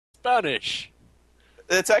Spanish.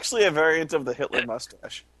 It's actually a variant of the Hitler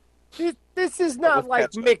mustache. This is not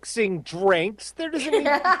like mixing drinks. There doesn't need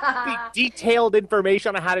to be detailed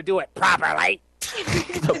information on how to do it properly.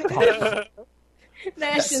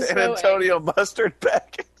 Nash is San so Antonio mustard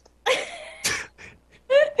packet. Is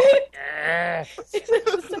it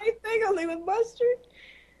the same thing, only with mustard?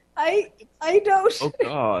 I don't.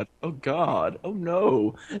 Oh God! Oh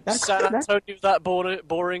no! San Antonio, that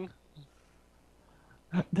boring.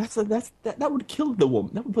 That would kill the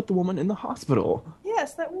woman. That would put the woman in the hospital.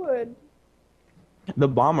 Yes, that would. The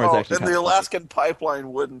bomber is actually. And the Alaskan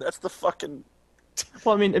pipeline wouldn't. That's the fucking.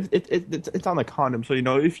 Well, I mean, it's on a condom, so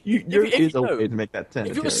if there is a way to make that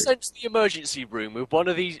sanitary. If you're sent to the emergency room with one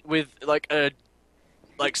of these, with like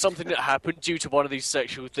something that happened due to one of these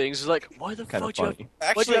sexual things, it's like, why the fuck do you have?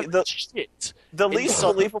 Actually, the least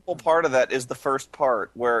believable part of that is the first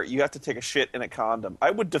part where you have to take a shit in a condom.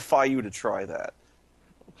 I would defy you to try that.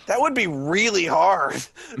 That would be really hard.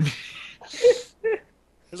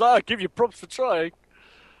 Because I give you props for trying.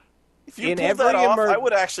 If you pulled that off, I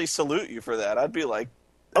would actually salute you for that. I'd be like,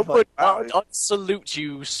 I'd salute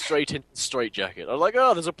you straight into the straitjacket. I'm like,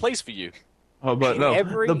 oh, there's a place for you. Oh, but no,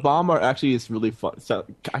 the bomber actually is really fun. So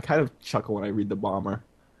I kind of chuckle when I read the bomber.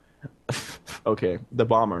 Okay, the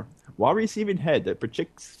bomber. While receiving head, the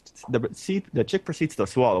chick proceeds to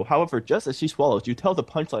swallow. However, just as she swallows, you tell the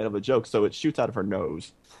punchline of a joke, so it shoots out of her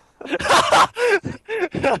nose.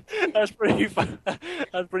 That's pretty funny.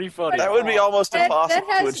 That's pretty funny. That would be almost impossible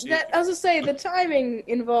to achieve. I was going to say, the timing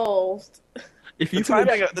involved.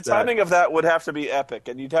 The timing of that would have to be epic,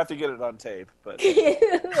 and you'd have to get it on tape. But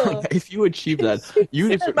if you achieve that, you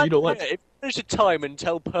know what? If there's a time and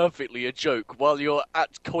tell perfectly a joke while you're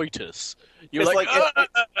at coitus, you're in order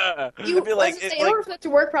for that to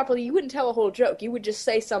work properly, you wouldn't tell a whole joke. You would just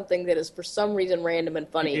say something that is for some reason random and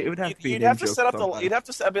funny. It would have to be. You'd have to set up You'd have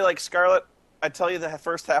to be like, Scarlett, I tell you the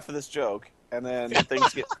first half of this joke, and then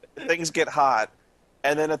things get hot.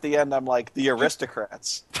 And then at the end, I'm like, the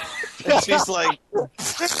aristocrats. And she's like...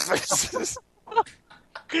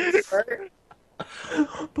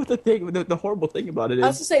 But the horrible thing about it is... I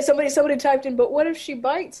was to say, somebody typed in, but what if she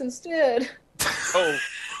bites instead? Oh.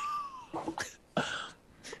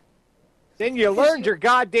 Then you learned your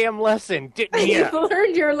goddamn lesson, didn't you? You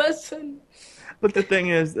learned your lesson. But the thing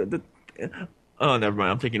is... Oh, never mind.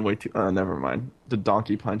 I'm thinking way too... never mind. The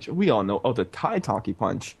donkey punch. We all know. Oh, the Thai donkey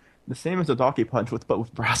punch. The same as a donkey punch, but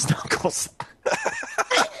with brass knuckles.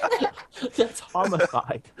 That's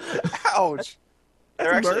homicide. Ouch.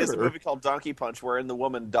 There actually is a movie called Donkey Punch wherein the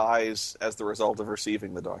woman dies as the result of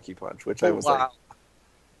receiving the donkey punch, which I was like...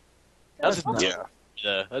 That's deep.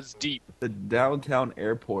 Yeah, that's deep. The Downtown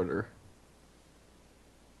Airporter.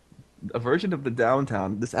 A version of the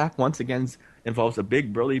Downtown. This act once again involves a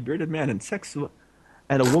big, burly, bearded man and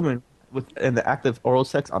a woman and the act of oral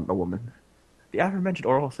sex on the woman. The aforementioned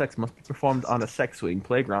oral sex must be performed on a sex swing,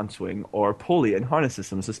 playground swing, or pulley and harness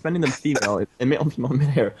system, suspending them female and male and female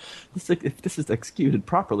midair. If this is executed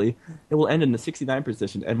properly, it will end in the 69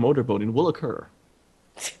 position, and motorboating will occur.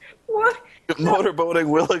 What? Motorboating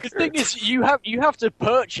will occur. The thing is, you have to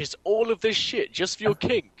purchase all of this shit just for your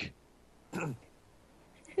kink.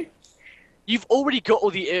 You've already got all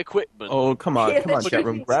the equipment. Oh, come on, chat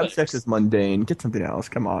room. Grab sex is mundane. Get something else.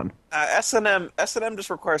 Come on. S&M just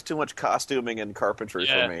requires too much costuming and carpentry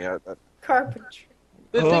for me. Carpentry.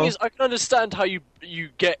 The thing is, I can understand how you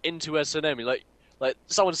get into S&M. Like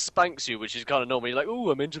someone spanks you, which is kind of normal. You're like,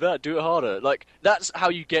 ooh, I'm into that. Do it harder. Like that's how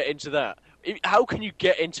you get into that. How can you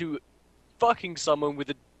get into fucking someone with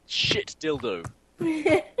a shit dildo?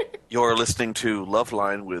 You're listening to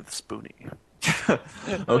Loveline with Spoonie.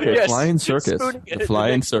 Okay, Yes, Flying Circus. The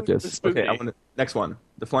Flying Circus. Spoonie. Okay, next one.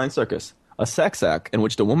 The Flying Circus. A sex act in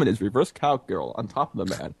which the woman is reverse cowgirl on top of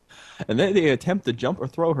the man, and then they attempt to jump or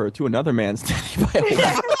throw her to another man standing by a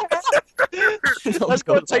wall. That's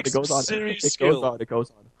going to take some serious skill. It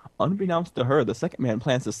goes on. Unbeknownst to her, the second man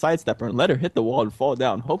plans to sidestep her and let her hit the wall and fall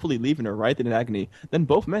down, hopefully leaving her writhing in agony. Then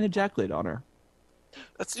both men ejaculate on her.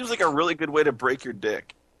 That seems like a really good way to break your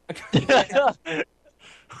dick.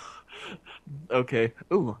 Okay.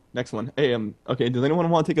 Ooh, next one. Hey, okay, does anyone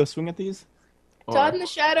want to take a swing at these? Todd in the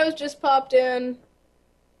Shadows just popped in.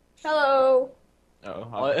 Hello.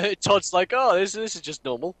 Todd's like, oh, this is just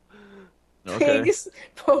normal. Okay. Pigs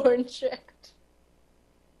porn checked.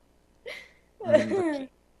 The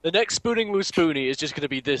next Spooning with Spoonie is just going to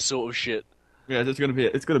be this sort of shit. Yeah, it's gonna be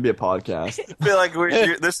a podcast. I feel like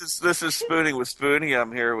this is Spooning with Spoonie.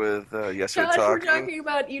 I'm here with Yes You're Todd, we're Talking. talking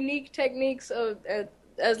about unique techniques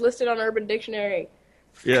as listed on Urban Dictionary.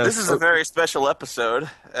 Yeah. This is a very special episode,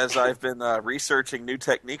 as I've been researching new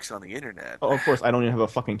techniques on the internet. Oh, of course, I don't even have a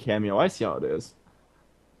fucking cameo. I see how it is.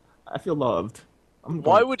 I feel loved.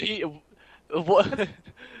 Why would he? What?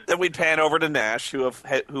 Then we'd pan over to Nash, who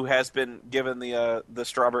has been given the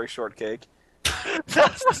strawberry shortcake.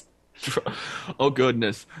 Oh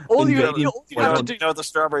goodness! All you Invading- have to Do do. you know what the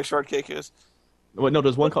strawberry shortcake is? Wait, no,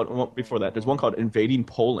 there's one called before that. There's one called invading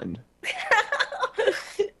Poland.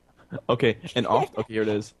 Okay, okay, here it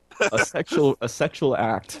is. A sexual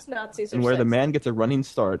act These Nazis are and where the sexist. man gets a running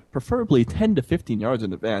start, preferably 10 to 15 yards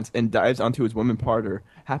in advance, and dives onto his woman partner,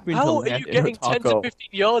 happening to How are land you in her getting 10 to taco. 15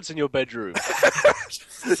 yards in your bedroom?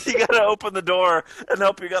 You gotta open the door and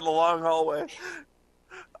hope you got a long hallway.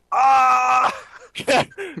 Ah!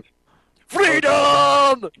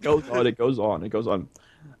 Freedom! It goes on.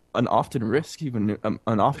 An often risky maneuver,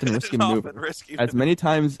 Often risky. as many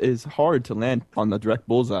times is hard to land on the direct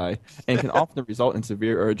bullseye, and can often result in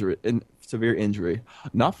severe injury.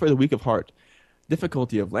 Not for the weak of heart.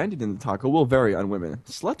 Difficulty of landing in the taco will vary on women.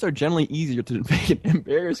 Sluts are generally easier to invade, and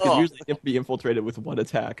barriers can usually be infiltrated with one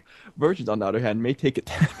attack. Virgins, on the other hand, may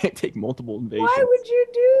take multiple invasions. Why would you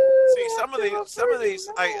do? See, some of that? these,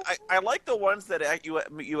 I like the ones that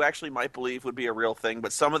you actually might believe would be a real thing,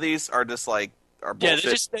 but some of these are just like are Yeah,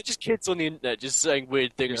 bullshit. they're just kids on the internet just saying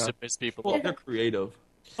weird things Yeah. to piss people Well, off. they're creative.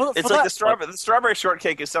 It's like the strawberry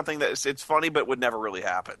shortcake is something that it's funny but would never really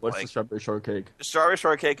happen. What's Like the strawberry shortcake? the strawberry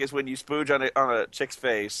shortcake is when you spooge on a chick's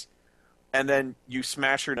face, and then you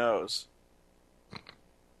smash her nose.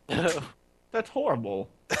 That's horrible.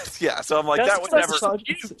 Yeah, so I'm like that's, that would that's never just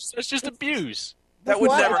abuse. That's just abuse. that would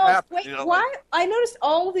Why- never oh, happen. Wait, you know, why? like- I noticed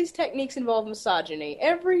all of these techniques involve misogyny.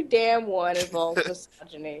 Every damn one involves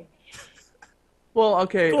misogyny. Well,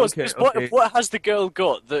 okay, Of course, okay, because okay. what has the girl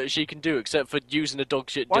got that she can do except for using a dog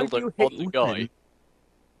shit Why do you dildo hate on the guy? women?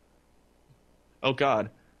 Oh God,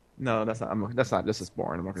 no, that's not. That's not. This is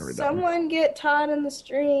boring. I'm not gonna read that. One. Someone get Todd in the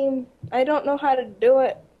stream. I don't know how to do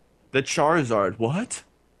it. The Charizard. What?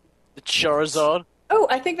 The Charizard. Oh,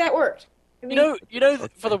 I think that worked. You know,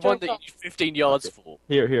 for the one that you need 15 yards for.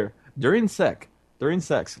 Here. During sex,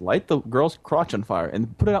 light the girl's crotch on fire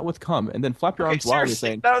and put it out with cum, and then flap your Okay, arms wildly, seriously,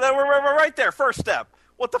 saying, no, we're right there. First step.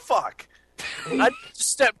 What the fuck? And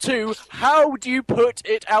step 2, how do you put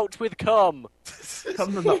it out with cum?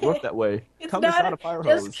 "Cum does not work that way. It's Cum is not not a fire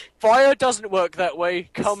just- hose." Fire doesn't work that way.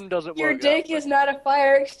 Cum doesn't Your work dick that way. is not a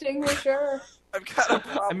fire extinguisher. I've got a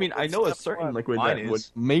problem. I mean, I know a with step certain one. liquid Mine that would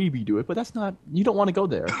is. maybe do it, but that's not. You don't want to go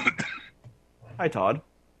there. Hi, Todd.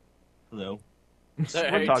 Hello. We're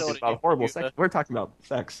Hey, talking Todd, about horrible you- sex. We're talking about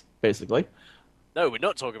sex, basically. No, we're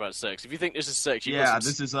not talking about sex. If you think this is sex, you've Yeah, got some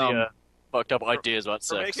this is, really, fucked up ideas about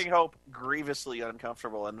We're sex. making Hope grievously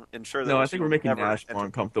uncomfortable and ensure that No, I she think we're will making never Nash enter- more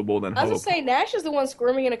uncomfortable than I was Hope. just saying, Nash is the one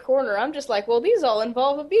squirming in a corner. I'm just like, well, these all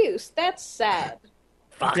involve abuse. That's sad.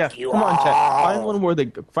 Fuck Yeah, you come on, all. chat. Find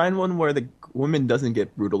one where the woman doesn't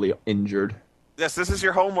get brutally injured. Yes, this is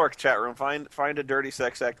your homework, chat room. Find a dirty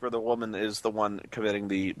sex act where the woman is the one committing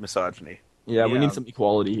the misogyny. Yeah, we Yeah. need some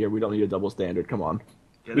equality here. We don't need a double standard. Come on.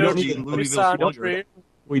 Yeah, We don't that's need the to- Louisville Sound Slugger. tree.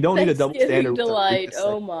 We don't need a double Thanksgiving standard. with the delight. sex.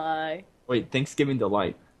 Oh my. Wait, Thanksgiving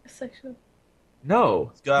delight. Sexual.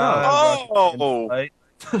 No. God. Oh, Right?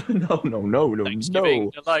 No. Thanksgiving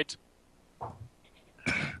delight.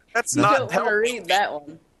 that's You not don't want to read that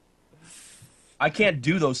one. I can't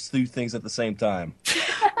do those two things at the same time.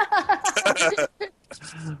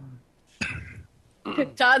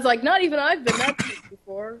 Todd's like, not even I've been that deep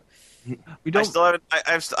before. We I don't. still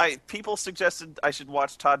haven't. People suggested I should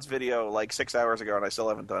watch Todd's video like 6 hours ago, and I still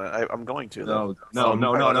haven't done it. I'm going to. though.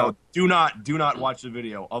 No. Do not watch the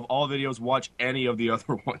video. Of all videos, watch any of the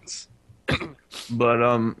other ones.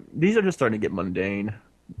 But these are just starting to get mundane.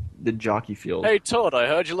 The jockey field. Hey Todd, I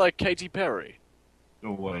heard you like Katy Perry.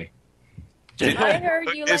 No way. I heard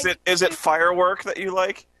you Is like it firework that you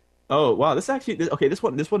like? Oh wow, this actually okay. This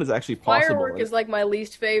one is actually possible. Firework is like my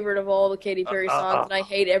least favorite of all the Katy Perry songs, and I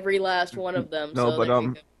hate every last one of them. No, so but, there you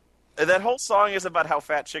go. And that whole song is about how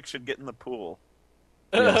fat chicks should get in the pool.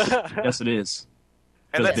 Yes, it is.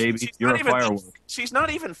 And 'Cause, that's, baby, she's you're not a even, firework. She's not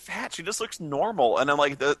even fat. She just looks normal. And I'm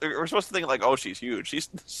like, we're supposed to think like, oh, she's huge. She's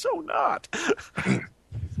so not.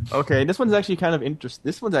 Okay, this one's actually kind of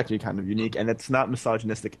This one's actually kind of unique, and it's not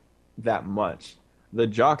misogynistic that much. The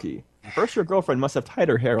jockey. First, your girlfriend must have tied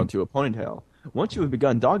her hair onto a ponytail. Once you have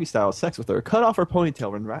begun doggy-style sex with her, cut off her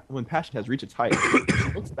ponytail when passion has reached its height.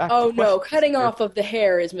 Looks back Oh to no, question cutting her. off of the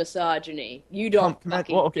hair is misogyny. You don't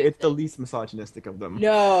fucking Well, okay, do it's the that. least misogynistic of them.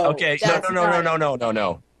 No. Okay, that's not-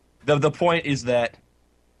 no. The point is that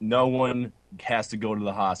no one has to go to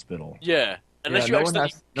the hospital. Yeah. Unless Yeah, you no one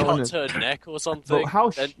accidentally has- no one cut her neck or something, Well, how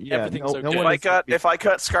then yeah, everything's no okay. one is- If I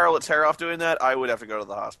cut Scarlett's hair off doing that, I would have to go to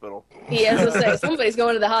the hospital. He has to say somebody's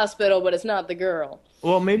going to the hospital, but it's not the girl.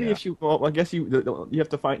 Well, maybe Yeah. if she. Well, I guess you have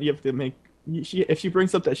to find. You have to make. If she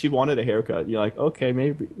brings up that she wanted a haircut, you're like, okay,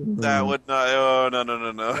 maybe. That would not. Oh no.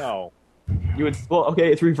 No. You would. Well,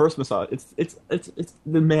 okay, it's reverse massage. It's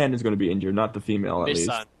the man is going to be injured, not the female at least.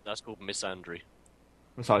 That's called misandry.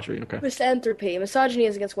 Massagery. Okay. Misanthropy. Misogyny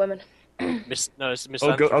is against women. No, it's Oh,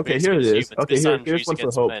 misandry. okay. Here it is. Okay, here's one for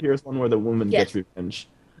against hope. men. Here's one where the woman Yes. gets revenge.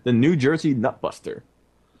 The New Jersey Nutbuster.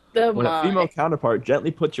 The When a female counterpart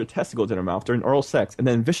gently puts your testicles in her mouth during oral sex and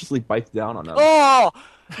then viciously bites down on them. Oh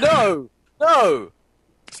no!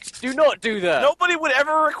 Do not do that. Nobody would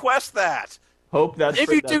ever request that. Hope that's. If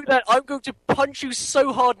you do that, I'm going to punch you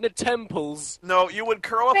so hard in the temples. No, you would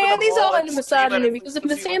curl up in Man, a these ball all and into scream at misogyny it because if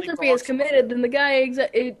since the only misanthropy is dogs- committed, then the guy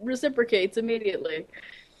it reciprocates immediately.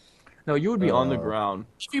 No, you would be on the Uh, ground.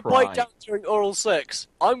 If you crying. bite down during oral sex,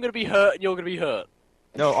 I'm going to be hurt and you're going to be hurt.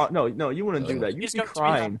 No, you wouldn't do that. You'd It's be going to be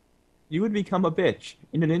crying. You would become a bitch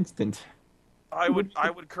in an instant. I would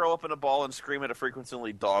curl up in a ball and scream at a frequency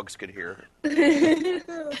only dogs could hear.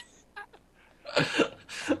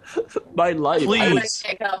 My life. Please.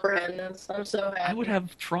 I can't comprehend this. I'm so happy. I would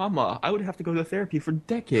have trauma. I would have to go to therapy for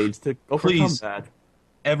decades to overcome Please. that.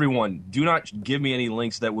 Everyone, do not give me any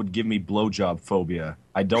links that would give me blowjob phobia.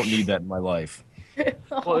 I don't need that in my life.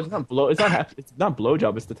 Well, it's not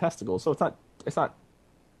blowjob. It's the testicles. So it's not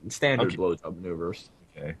standard Okay. blowjob maneuvers.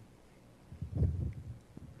 Okay.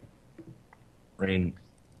 Rain.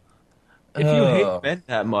 If you hate men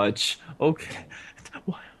that much, okay.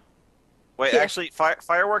 Wait, actually,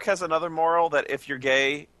 Firework has another moral that if you're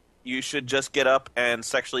gay, you should just get up and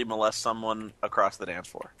sexually molest someone across the dance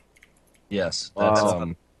floor. Yes, that's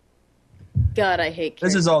Wow. God, I hate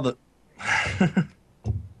This Karen. is all the.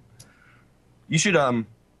 You should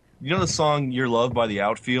you know the song "Your Love" by The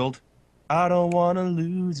Outfield? I don't wanna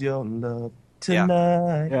lose your love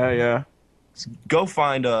tonight. Yeah. Go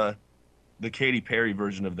find the Katy Perry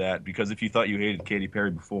version of that, because if you thought you hated Katy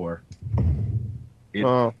Perry before, it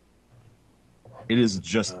Oh. it is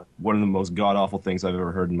just one of the most god awful things I've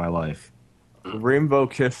ever heard in my life. Rainbow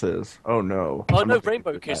kisses. Oh no. Oh I'm no, not gonna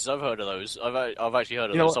rainbow do that. kisses. I've heard of those. I've actually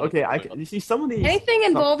heard of You know, those. Some of okay. them- You see some of these. Anything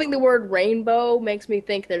involving the word rainbow makes me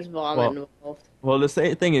think there's vomit involved. Well, the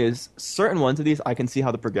same thing is, certain ones of these, I can see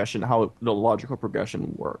how the logical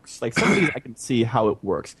progression works. Like some of these, I can see how it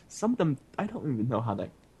works. Some of them, I don't even know how that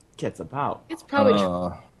gets about. It's probably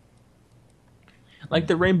true. Like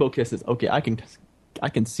the rainbow kisses. Okay, I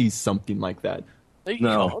can see something like that. No, you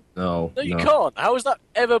No, can't. no, No, you can't. How is that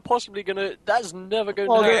ever possibly gonna? That's never going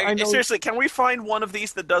Well, to there- happen. I know- Seriously, can we find one of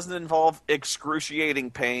these that doesn't involve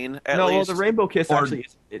excruciating pain? At No, well, least the rainbow kiss Or-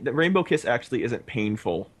 the rainbow kiss actually isn't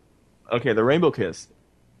painful. Okay, the rainbow kiss,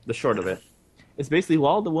 the short of it, is basically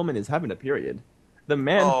while the woman is having a period, the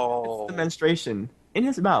man Oh. puts the menstruation in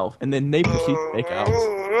his mouth, and then they proceed to make out.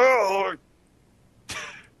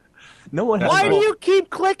 No one has Why do you keep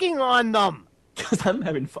clicking on them? Because I'm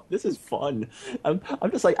having fun. This is fun. I'm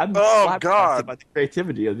just like I'm. Oh, flabbergasted God. By the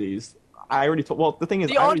creativity of these. I already told. Well, the thing is,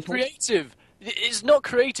 They I already aren't told. creative. It's not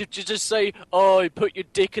creative to just say, "Oh, put your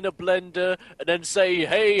dick in a blender," and then say,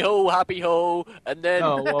 "Hey ho, happy ho," and then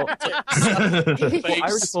No, well, I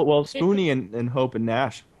already told. Well, Spoonie and Hope and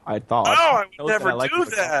Nash. I thought. No, I would Knows never I like do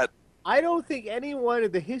it. that. I don't think anyone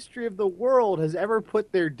in the history of the world has ever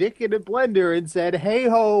put their dick in a blender and said, "Hey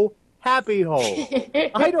ho, happy ho."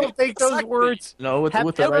 I don't think those Exactly. words. No, with Have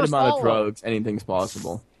the right ever amount of swallowed. drugs, anything's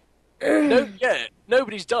possible.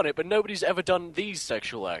 Nobody's done it, but nobody's ever done these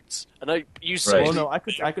sexual acts. And you say, Right. Well, no, I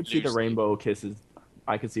could see the Seriously. rainbow kisses.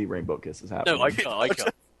 I could see rainbow kisses happening. No, I can't. I can't.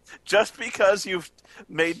 Just because you've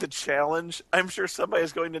made the challenge, I'm sure somebody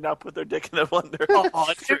is going to now put their dick in a blender.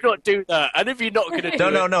 Oh, do not do that. And if you're not going to do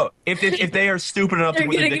No. If they are stupid enough to They're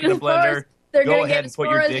put their gonna dick get in a as far as- blender, They're go gonna ahead get and as put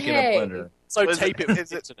far your as dick in hey. a blender. so Is tape it- it.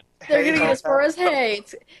 is it- They're Hey, gonna get as far as hey.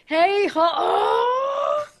 It's, hey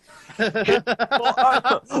ho.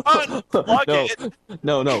 Unplug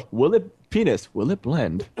no, it. no. Will it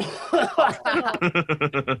blend?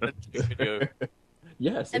 Video.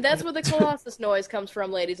 Yes. And that's where the Colossus noise comes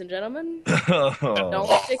from, ladies and gentlemen. Oh. Don't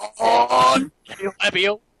stick Oh, happy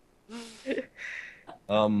ho.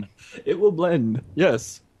 It will blend.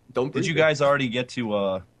 Yes. Don't. Did you guys already get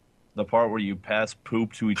to the part where you pass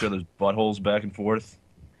poop to each other's buttholes back and forth?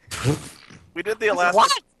 We did the Alaska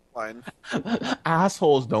What? line.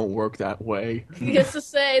 Assholes don't work that way. Just to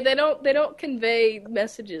say they don't convey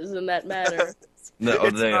messages in that manner. No,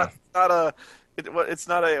 It's they, not a. It's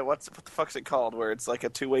not a. What the fuck's it called? Where it's like a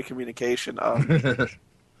two-way communication.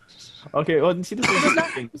 Okay, well, see, this is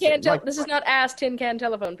interesting. This is not Ask Tin Can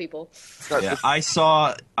Telephone people. Yeah, I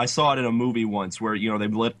saw it in a movie once where they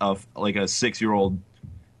lit a 6-year-old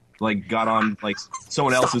got on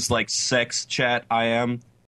someone else's sex chat IM